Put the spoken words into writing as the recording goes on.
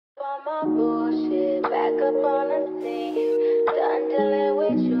all my bullshit back up on the scene. Done dealing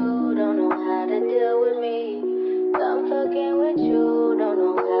with you, don't know how to deal with me. Done fucking with you, don't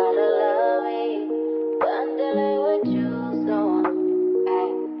know how to love me. Done dealing with you, so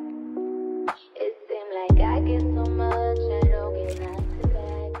it seems like I get so much and don't get nothing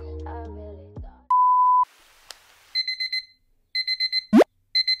back. I really thought.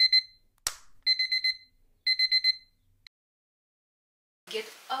 Get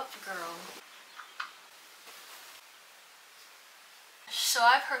up, girl. So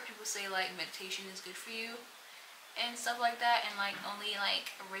I've heard people say like meditation is good for you and stuff like that, and like only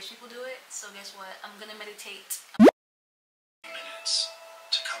like rich people do it. So guess what? I'm gonna meditate. Minutes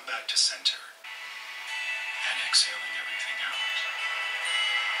to come back to center and exhaling everything out.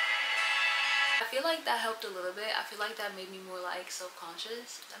 I feel like that helped a little bit. I feel like that made me more like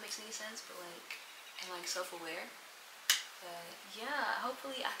self-conscious, if that makes any sense, but like, and like self-aware. But yeah,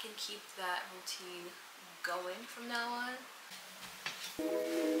 hopefully I can keep that routine going from now on.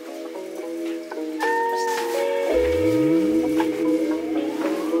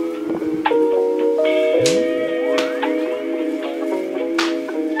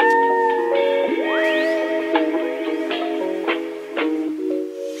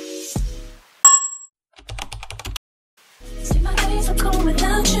 See, my days are cold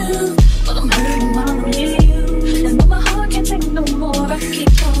without you, but I'm hurting while I'm near you. And though my heart can't take no more, I keep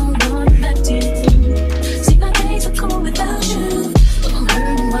on going back to you. See, my days are cold without you, but I'm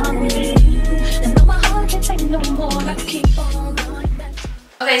hurting while I'm near you. And though my heart can't take no more, I keep on going back to you.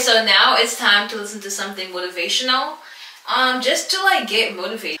 Okay, so now it's time to listen to something motivational. Just to like get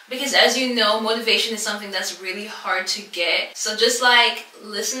motivated, because as you know, motivation is something that's really hard to get. So just like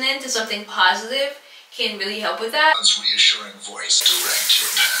listening to something positive can really help with that. God's reassuring voice direct your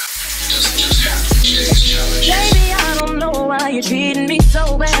path. It doesn't just have to be today's challenges. Baby, I don't know why you're treating me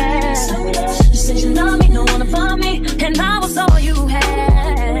so bad. You said you love me, don't wanna bump me, and I was all you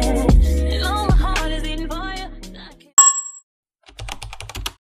had. And all my heart is beating for you.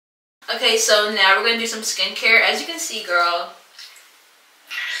 Okay, so now we're gonna do some skincare. As you can see, girl,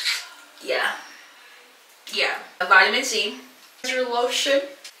 yeah, vitamin C, your lotion.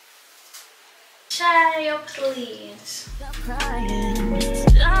 Child, please. Stop crying.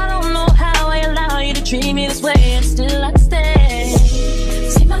 I don't know how I allow you to treat me this way, and still I stay.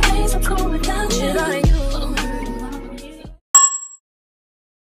 See, my days are cold without you. But I'm hurting while I'm near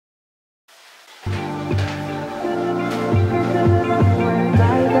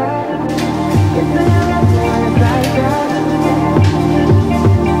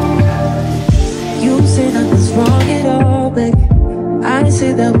you. You say nothing's wrong at all, baby. I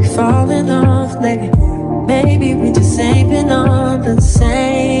say that we falling off lately. Maybe we just ain't been on the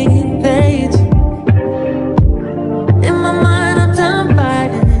same page. In my mind, I'm done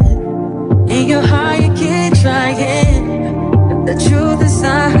fighting. In your heart, you keep trying. The truth is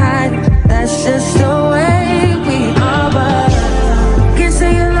not hiding. That's just the way we are. But can't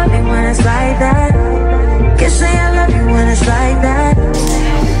say you love me when it's like that. Can't say I love you when it's like that.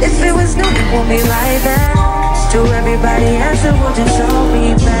 If it was new, it won't be like that. To everybody else, it will just show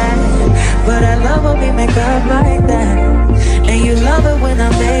me back. But I love when we make up like that. And you love it when I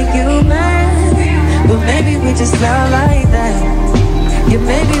make you mad. But maybe we just love like that. Yeah,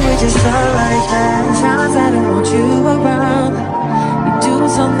 maybe we just love like that. Times I don't want you around. You do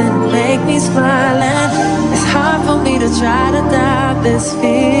something to make me smile, and it's hard for me to try to stop this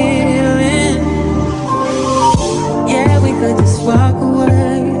feeling. Yeah, we could just walk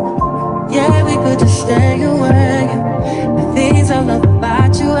away. Yeah, we could just stay away. The things I love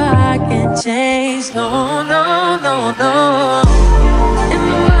about you, I can't change. No, no, no, no. In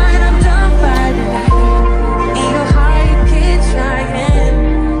my mind, I'm done fighting. In your heart, you keep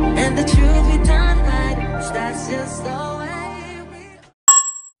trying. And the truth we done hiding. That's just the way we.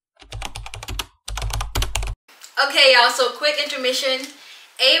 Okay, y'all, so quick intermission.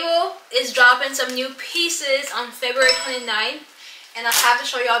 AYBL is dropping some new pieces on February 29th. And I have to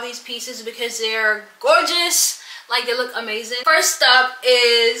show y'all these pieces because they're gorgeous. Like, they look amazing. First up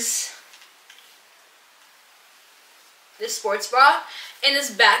is this sports bra. And it's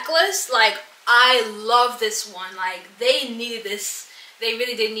backless. Like, I love this one. Like, they needed this. They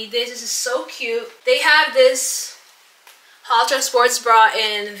really did need this. This is so cute. They have this halter sports bra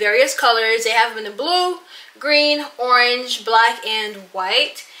in various colors. They have them in the blue, green, orange, black, and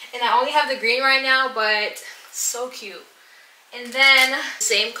white. And I only have the green right now, but so cute. And then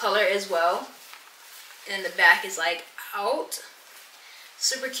same color as well. And the back is like out.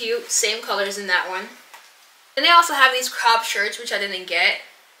 Super cute. Same colors in that one. And they also have these crop shirts, which I didn't get.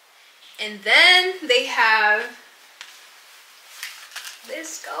 And then they have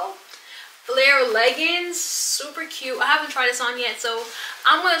Let's go. Flare leggings, super cute. I haven't tried this on yet, so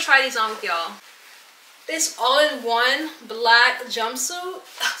I'm gonna try these on with y'all. This all-in-one black jumpsuit,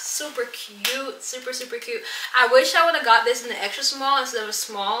 super cute, super cute. I wish I would have got this in the extra small instead of a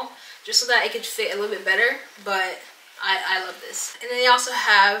small, just so that it could fit a little bit better, but I love this. And then they also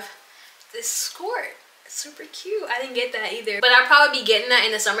have this skirt, super cute. I didn't get that either, but I'll probably be getting that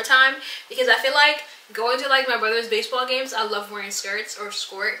in the summertime because I feel like going to like my brother's baseball games, I love wearing skirts or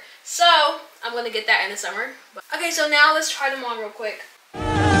skirt, so I'm gonna get that in the summer. Okay, so now let's try them on real quick.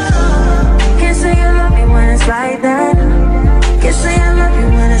 Can't say you love me when it's like that. Can't say I love you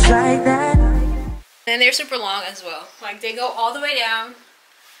when it's like that. And they're super long as well. Like they go all the way down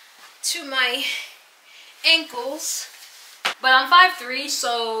to my ankles. But I'm 5'3",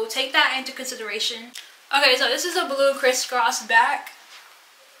 so take that into consideration. Okay, so this is a blue crisscross back.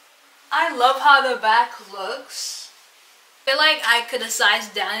 I love how the back looks. I feel like I could have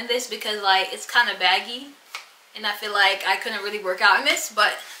sized down in this because like it's kind of baggy. And I feel like I couldn't really work out in this,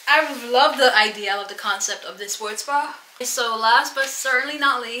 but I love the idea, I love the concept of this sports bra. So last but certainly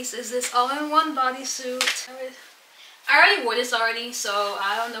not least is this all-in-one bodysuit. I already wore this already, so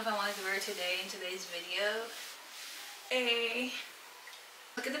I don't know if I wanted to wear it today in today's video. Hey,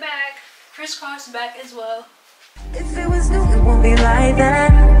 look at the back, crisscross back as well. If it was new, it won't be like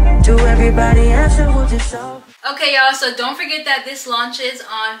that. To everybody else, it will just show. Okay, y'all, so don't forget that this launches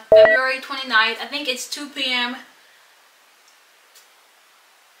on February 29th. I think it's 2 p.m.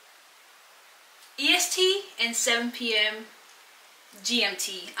 EST and 7 p.m.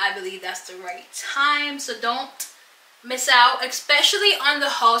 GMT. I believe that's the right time, so don't miss out, especially on the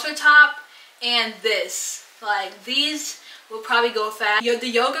halter top and this. Like, these will probably go fast. The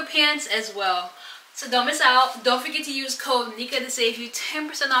yoga pants as well. So don't miss out. Don't forget to use code Nikaa to save you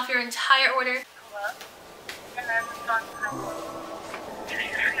 10% off your entire order.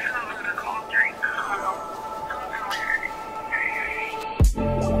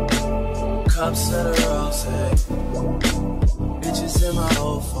 Cups of the rose, bitches in my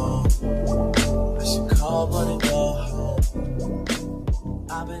old phone. I should call but and go home.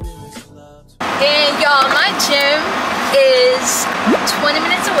 I've been in this club. And y'all, my gym is 20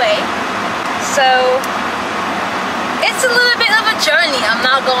 minutes away, so it's a little bit of a journey. I'm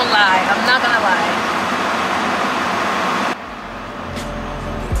not gonna lie. I'm not gonna lie.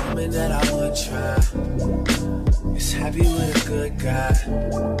 Woman that I would try is happy with a good guy.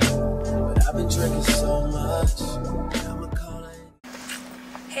 I've been drinking so much. I'ma call it.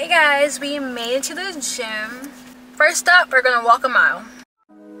 Hey guys, we made it to the gym. First up, we're gonna walk a mile.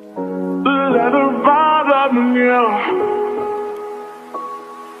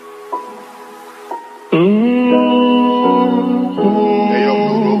 Hey yo,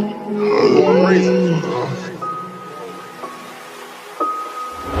 crazy.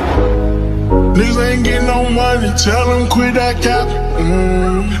 Niggas ain't getting no money, tell them quit that cap.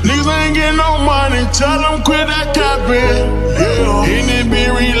 Niggas ain't getting no money, tell them quit that capping. Yeah, he need to be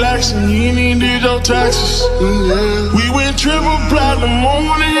relaxing, he need to do your taxes. Yeah. We went triple platinum, I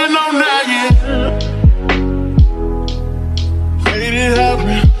wanna hear no nagging. Made it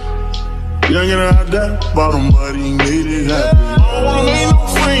happen. Young and out there, bottom buddy, made it happen. I don't wanna make no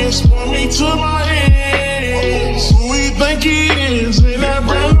friends, put me to my ends. Who we think he is, in that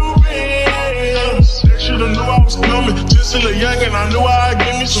brand new Should've knew I was coming, just still a youngin', I knew I'd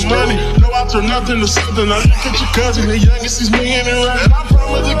give me some money. Know I turn nothing to something, I look at your cousin, the youngest, he's me and running. I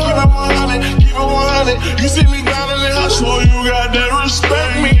promise to keep it 100, keep it 100. You see me down in the house, so you got to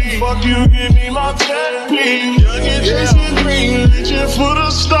respect me. Fuck you, give me my check, please. Youngin' chasing dreams, reaching for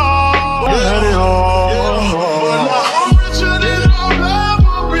the stars. I had it all, but now I'm richer than I've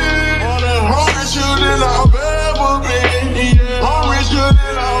ever been. I'm richer than I've ever been. Yeah, I'm richer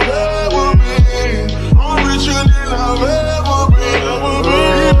than I've ever been. Richer than I've ever been,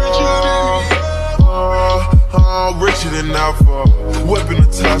 I'm richer than ever. Whipping a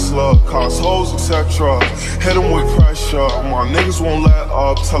Tesla, cars, hoes, etc. Hit them with pressure. My niggas won't let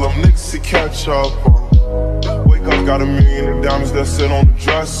up. Tell them niggas to catch up. Wake up, got $1 million in diamonds that sit on the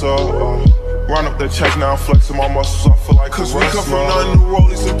dresser. Run up that check, now I'm flexing my muscles, I feel like cause we come from nothing to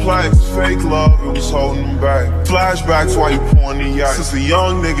rollies and plaques. Fake love, it was holding them back. Flashbacks while you pouring the yacht. Since a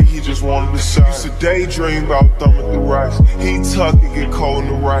young nigga, he just wanted to shot. Used to daydream about thumbing through racks. He tuck and get cold in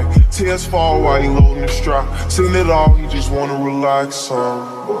the rack. Tears fall while he loading the strap. Seen it all, he just wanna relax.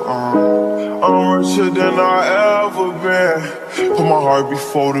 I'm richer than I ever been. Put my heart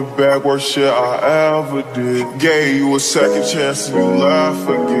before the bag, worst shit I ever did. Gave you a second chance and you laugh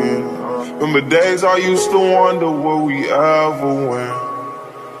again. Remember days I used to wonder will we ever win.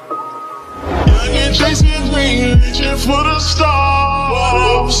 Youngin' chasing green, reaching for the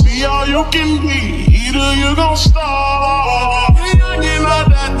stars. See all you can be, either you gon' starve. Youngin' out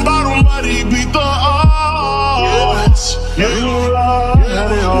that bottom, but he beat the odds. Yeah, you lie,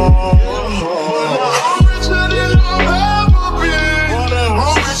 had it all. I'm richer than I've ever been.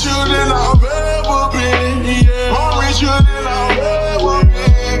 I'm richer than I've ever been. Yeah, I'm richer than I've ever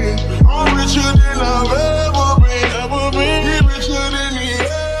been. I'm richer than I've ever been. He richer than he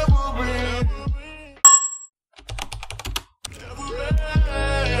ever been.